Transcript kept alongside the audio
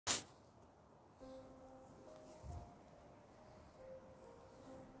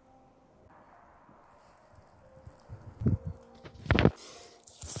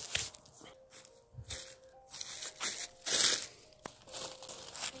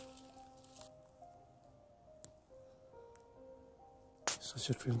such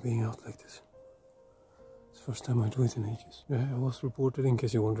a thrill being out like this. It's the first time I do it in ages. Yeah, I was reported, in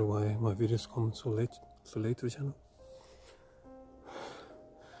case you wonder why my videos come so late to the channel.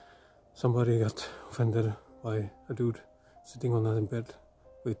 Somebody got offended by a dude sitting on a bed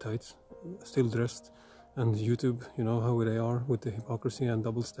with tights, still dressed, and YouTube, you know how they are with the hypocrisy and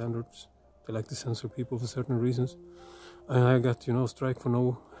double standards. They like to censor people for certain reasons. And I got, you know, strike for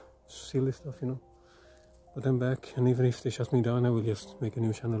no silly stuff, you know. But I'm back, and even if they shut me down, I will just make a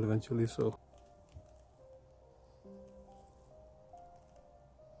new channel eventually, so.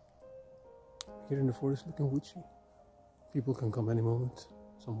 Here in the forest looking witchy. People can come any moment,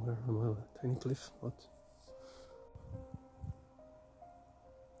 somewhere on a tiny cliff, but.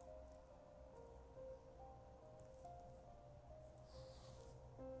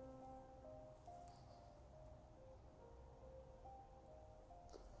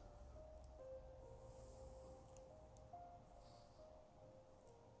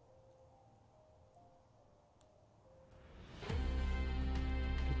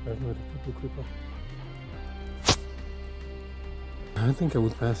 I think I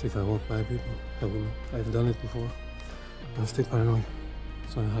would pass if I walked by people. I've done it before. I'm still paranoid,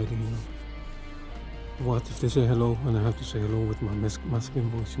 so I'm hiding, you know. What if they say hello and I have to say hello with my masculine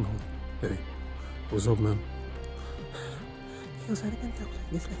voice, you know? Hey, what's up, man? Feels like I can talk like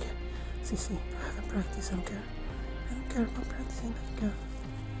this, like, see, I haven't practiced, I don't care. I don't care about practicing,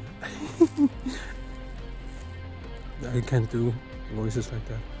 like, I can't do voices like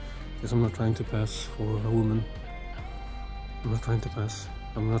that. Because I'm not trying to pass for a woman. I'm not trying to pass.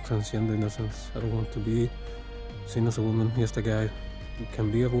 I'm not transgender in that sense. I don't want to be seen as a woman. Just a guy who can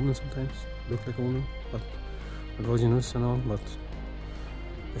be a woman sometimes, look like a woman, but androgynous and all, but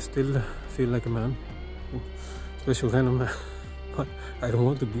I still feel like a man. Special kind of man. But I don't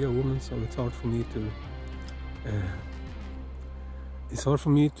want to be a woman, so it's hard for me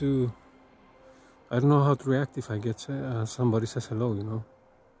to I don't know how to react if I get somebody says hello, you know.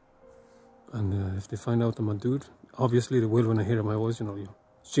 And if they find out I'm a dude, obviously they will when I hear my voice, you know.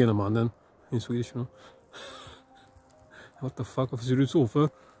 Tjena mannen, in Swedish, you know. What the fuck, varför ser du ut så för?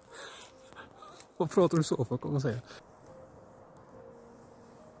 Vad pratar du så för, kan man säga.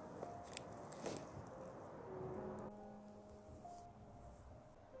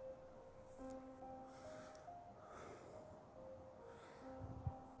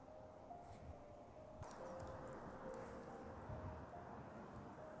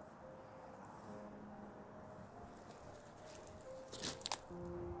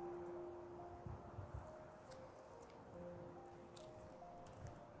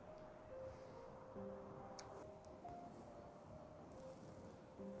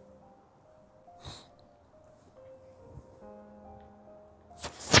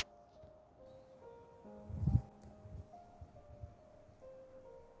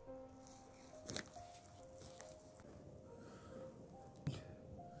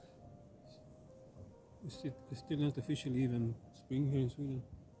 It's still not officially even spring here in Sweden.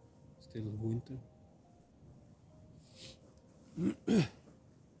 Still winter.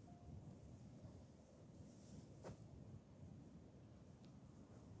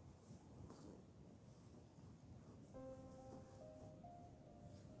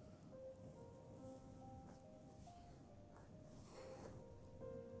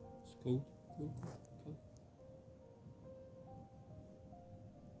 It's cold.